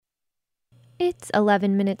It's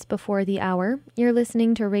 11 minutes before the hour. You're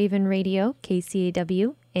listening to Raven Radio,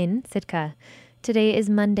 KCAW, in Sitka. Today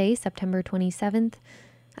is Monday, September 27th.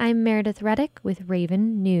 I'm Meredith Reddick with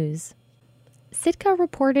Raven News. Sitka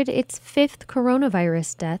reported its 5th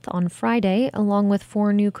coronavirus death on Friday, along with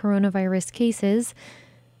 4 new coronavirus cases.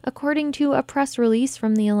 According to a press release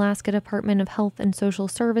from the Alaska Department of Health and Social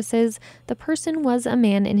Services, the person was a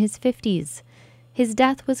man in his 50s. His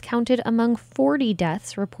death was counted among 40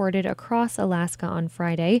 deaths reported across Alaska on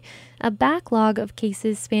Friday, a backlog of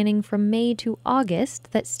cases spanning from May to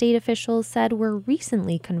August that state officials said were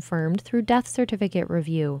recently confirmed through death certificate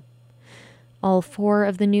review. All 4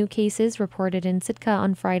 of the new cases reported in Sitka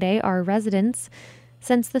on Friday are residents.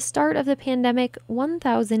 Since the start of the pandemic,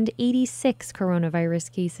 1,086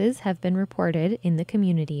 coronavirus cases have been reported in the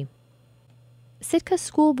community. Sitka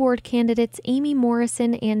School Board candidates Amy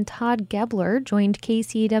Morrison and Todd Gebler joined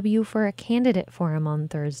KCAW for a candidate forum on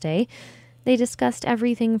Thursday. They discussed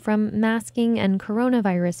everything from masking and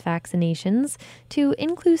coronavirus vaccinations to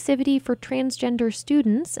inclusivity for transgender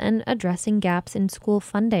students and addressing gaps in school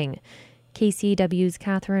funding. KCAW's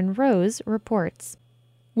Catherine Rose reports.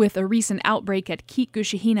 With a recent outbreak at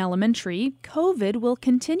Keet-Gushaheen Elementary, COVID will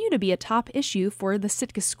continue to be a top issue for the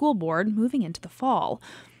Sitka School Board moving into the fall.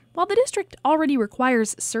 While the district already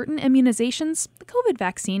requires certain immunizations, the COVID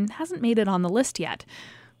vaccine hasn't made it on the list yet.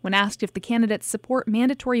 When asked if the candidates support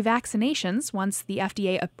mandatory vaccinations once the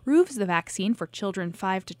FDA approves the vaccine for children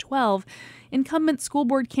 5 to 12, incumbent school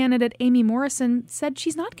board candidate Amy Morrison said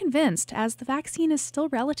she's not convinced as the vaccine is still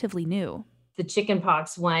relatively new. The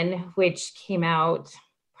chickenpox one, which came out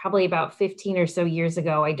probably about 15 or so years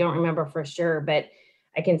ago, I don't remember for sure, but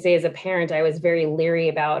I can say as a parent, I was very leery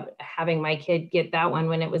about having my kid get that one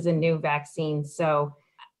when it was a new vaccine. So,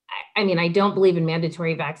 I don't believe in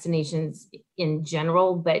mandatory vaccinations in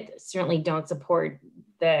general, but certainly don't support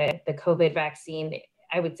the COVID vaccine,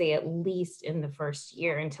 I would say at least in the first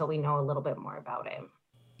year until we know a little bit more about it.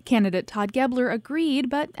 Candidate Todd Gebler agreed,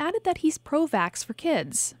 but added that he's pro-vax for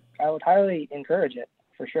kids. I would highly encourage it,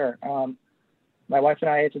 for sure. My wife and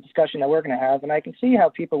I, it's a discussion that we're going to have, and I can see how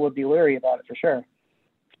people would be leery about it, for sure.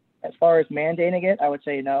 As far as mandating it, I would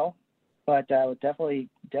say no, but I would definitely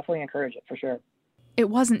encourage it, for sure. It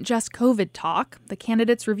wasn't just COVID talk. The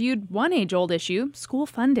candidates reviewed one age-old issue, school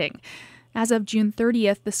funding. As of June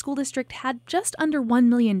 30th, the school district had just under $1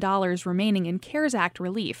 million remaining in CARES Act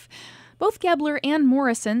relief. Both Gebler and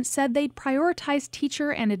Morrison said they'd prioritize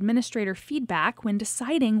teacher and administrator feedback when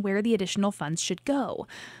deciding where the additional funds should go.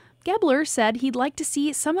 Gebler said he'd like to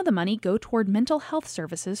see some of the money go toward mental health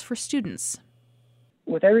services for students.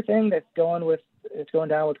 With everything that's going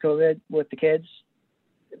down with COVID with the kids,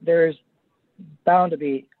 there's bound to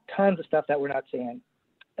be tons of stuff that we're not seeing.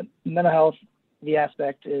 Mental health, the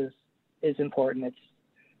aspect is important.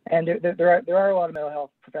 And there are a lot of mental health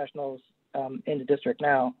professionals in the district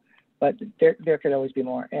now, but there could always be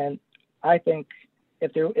more. And I think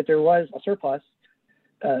if there was a surplus,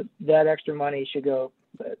 that extra money should go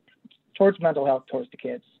towards mental health, towards the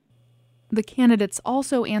kids. The candidates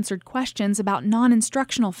also answered questions about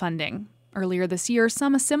non-instructional funding. Earlier this year,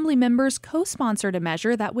 some assembly members co-sponsored a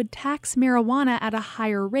measure that would tax marijuana at a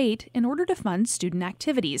higher rate in order to fund student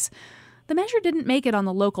activities. The measure didn't make it on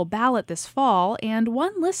the local ballot this fall, and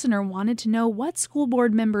one listener wanted to know what school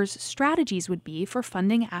board members' strategies would be for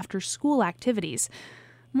funding after-school activities.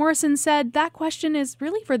 Morrison said that question is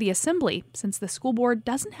really for the assembly, since the school board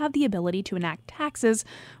doesn't have the ability to enact taxes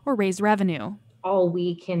or raise revenue. All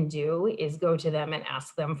we can do is go to them and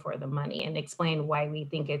ask them for the money and explain why we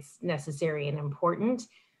think it's necessary and important.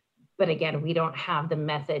 But again, we don't have the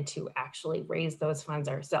method to actually raise those funds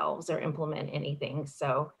ourselves or implement anything.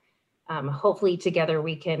 So hopefully together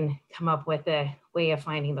we can come up with a way of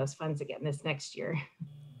finding those funds again this next year.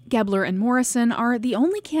 Gebler and Morrison are the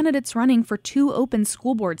only candidates running for 2 open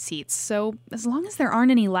school board seats. So as long as there aren't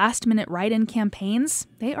any last-minute write-in campaigns,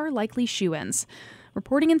 they are likely shoo-ins.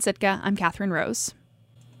 Reporting in Sitka, I'm Catherine Rose.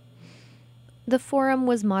 The forum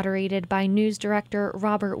was moderated by news director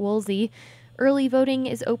Robert Woolsey. Early voting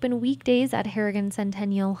is open weekdays at Harrigan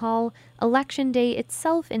Centennial Hall. Election day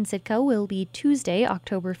itself in Sitka will be Tuesday,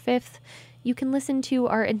 October 5th. You can listen to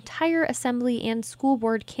our entire assembly and school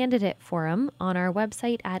board candidate forum on our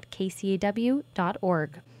website at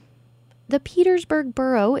kcaw.org. The Petersburg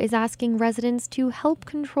Borough is asking residents to help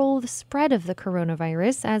control the spread of the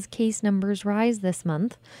coronavirus as case numbers rise this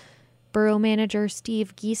month. Borough Manager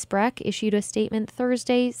Steve Giesbrecht issued a statement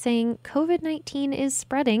Thursday saying COVID-19 is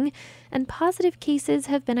spreading and positive cases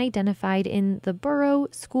have been identified in the borough,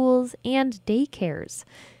 schools, and daycares.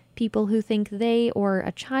 People who think they or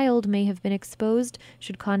a child may have been exposed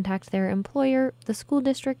should contact their employer, the school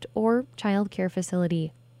district, or child care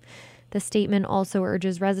facility. The statement also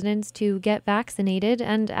urges residents to get vaccinated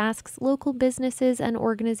and asks local businesses and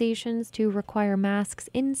organizations to require masks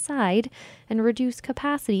inside and reduce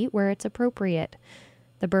capacity where it's appropriate.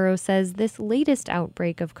 The borough says this latest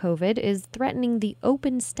outbreak of COVID is threatening the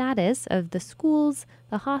open status of the schools,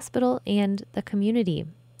 the hospital, and the community.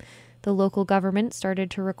 The local government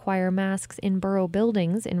started to require masks in borough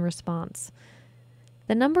buildings in response.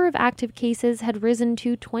 The number of active cases had risen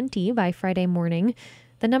to 20 by Friday morning.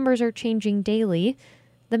 The numbers are changing daily.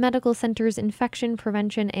 The medical center's infection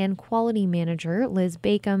prevention and quality manager, Liz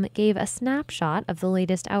Bacom, gave a snapshot of the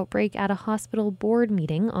latest outbreak at a hospital board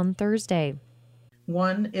meeting on Thursday.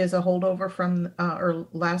 One is a holdover from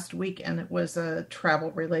last week, and it was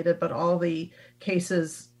travel related, but all the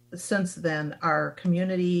cases since then are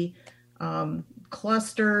community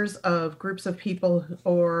clusters of groups of people,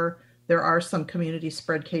 or there are some community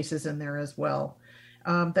spread cases in there as well.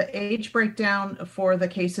 The age breakdown for the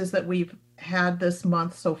cases that we've had this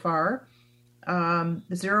month so far,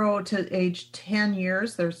 0 to age 10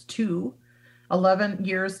 years, there's 2. 11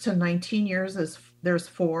 years to 19 years, there's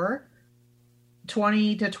 4.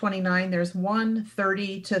 20 to 29, there's 1.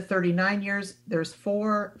 30 to 39 years, there's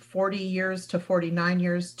 4. 40 years to 49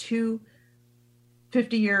 years, 2.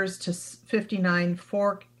 50 years to 59,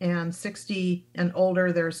 4. And 60 and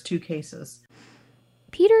older, there's 2 cases.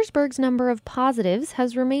 Petersburg's number of positives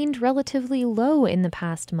has remained relatively low in the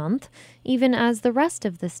past month, even as the rest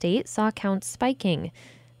of the state saw counts spiking.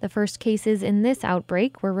 The first cases in this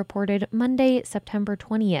outbreak were reported Monday, September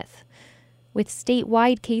 20th. With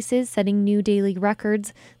statewide cases setting new daily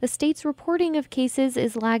records, the state's reporting of cases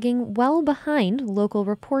is lagging well behind local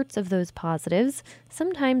reports of those positives,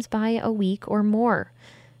 sometimes by a week or more.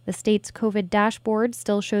 The state's COVID dashboard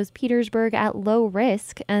still shows Petersburg at low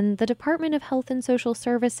risk, and the Department of Health and Social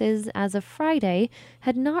Services, as of Friday,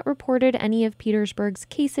 had not reported any of Petersburg's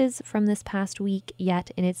cases from this past week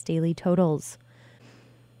yet in its daily totals.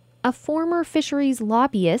 A former fisheries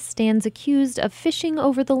lobbyist stands accused of fishing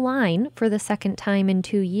over the line for the second time in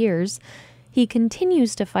 2 years. He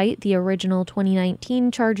continues to fight the original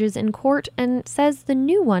 2019 charges in court and says the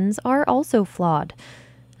new ones are also flawed.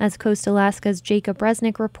 As Coast Alaska's Jacob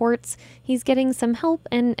Resnick reports, he's getting some help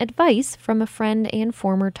and advice from a friend and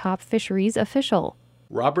former top fisheries official.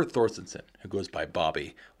 Robert Thorstensen, who goes by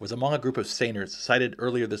Bobby, was among a group of seiners sighted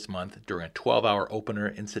earlier this month during a 12-hour opener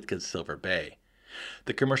in Sitka's Silver Bay.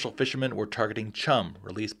 The commercial fishermen were targeting chum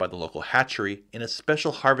released by the local hatchery in a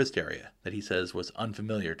special harvest area that he says was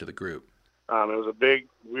unfamiliar to the group. It was a big,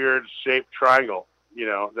 weird-shaped triangle,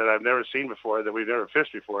 that I've never seen before, that we've never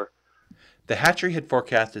fished before. The hatchery had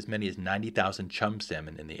forecast as many as 90,000 chum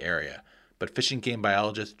salmon in the area, but Fish and Game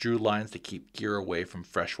biologists drew lines to keep gear away from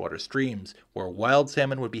freshwater streams where wild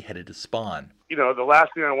salmon would be headed to spawn. The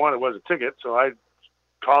last thing I wanted was a ticket, so I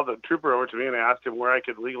called the trooper over to me and I asked him where I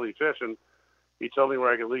could legally fish, and he told me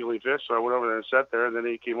where I could legally fish, so I went over there and sat there, and then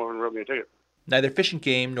he came over and wrote me a ticket. Neither Fish and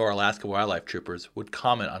Game nor Alaska Wildlife Troopers would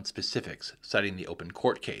comment on specifics, citing the open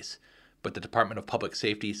court case. But the Department of Public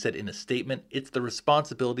Safety said in a statement it's the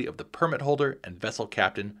responsibility of the permit holder and vessel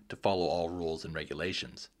captain to follow all rules and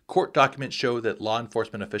regulations. Court documents show that law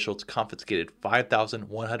enforcement officials confiscated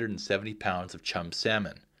 5,170 pounds of chum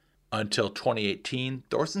salmon. Until 2018,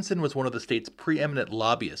 Thorstensen was one of the state's preeminent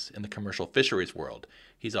lobbyists in the commercial fisheries world.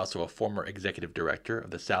 He's also a former executive director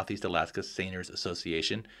of the Southeast Alaska Seiners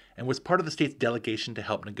Association and was part of the state's delegation to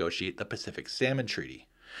help negotiate the Pacific Salmon Treaty.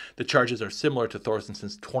 The charges are similar to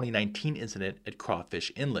Thorstensen's 2019 incident at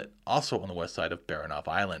Crawfish Inlet, also on the west side of Baranof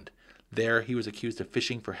Island. There, he was accused of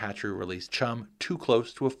fishing for hatchery-released chum too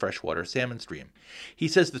close to a freshwater salmon stream. He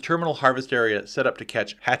says the terminal harvest area set up to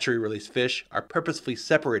catch hatchery-released fish are purposefully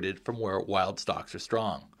separated from where wild stocks are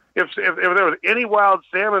strong. If there was any wild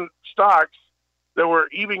salmon stocks that were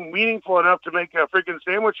even meaningful enough to make a freaking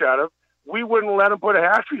sandwich out of, we wouldn't let them put a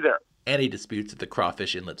hatchery there. And he disputes that the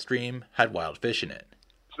Crawfish Inlet stream had wild fish in it.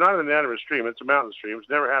 It's not an inanimate stream. It's a mountain stream. It's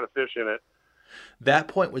never had a fish in it. That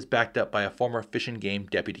point was backed up by a former Fish and Game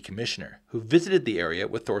deputy commissioner who visited the area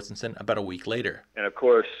with Thorstensen about a week later. And of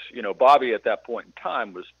course, Bobby at that point in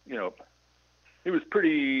time was, he was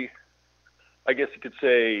pretty, I guess you could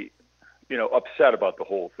say, upset about the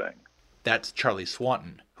whole thing. That's Charlie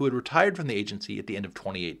Swanton, who had retired from the agency at the end of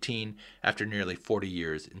 2018 after nearly 40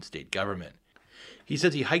 years in state government. He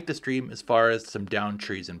says he hiked the stream as far as some downed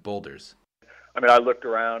trees and boulders. I looked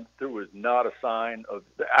around. There was not a sign of,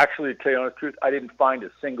 actually, to tell you the honest truth, I didn't find a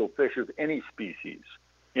single fish of any species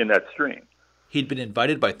in that stream. He'd been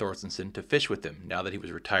invited by Thorstenson to fish with him now that he was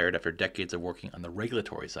retired after decades of working on the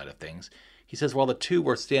regulatory side of things. He says while the two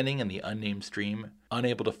were standing in the unnamed stream,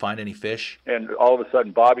 unable to find any fish. And all of a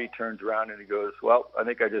sudden, Bobby turns around and he goes, well, I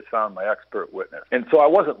think I just found my expert witness. And so I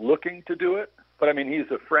wasn't looking to do it, but I mean, he's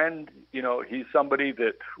a friend. You know, he's somebody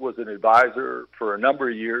that was an advisor for a number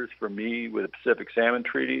of years for me with the Pacific Salmon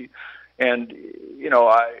Treaty. And, you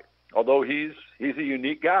know, although he's a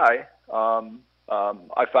unique guy,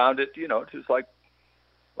 I found it, you know, just like,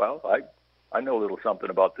 well, I know a little something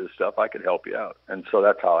about this stuff. I could help you out. And so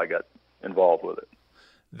that's how I got involved with it.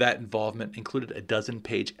 That involvement included a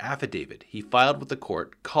 12-page affidavit he filed with the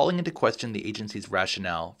court calling into question the agency's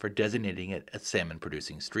rationale for designating it a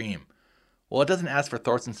salmon-producing stream. While it doesn't ask for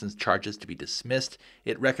Thorstenson's charges to be dismissed,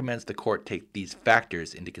 it recommends the court take these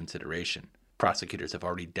factors into consideration. Prosecutors have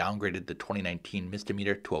already downgraded the 2019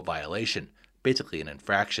 misdemeanor to a violation, basically an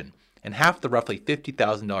infraction, and half the roughly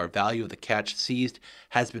 $50,000 value of the catch seized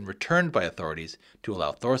has been returned by authorities to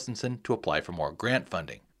allow Thorstenson to apply for more grant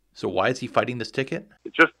funding. So why is he fighting this ticket?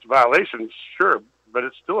 It's just a violation, sure, but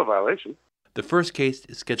it's still a violation. The first case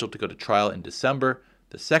is scheduled to go to trial in December.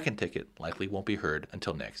 The second ticket likely won't be heard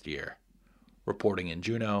until next year. Reporting in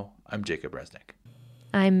Juneau, I'm Jacob Resnick.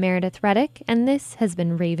 I'm Meredith Reddick, and this has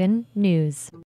been Raven News.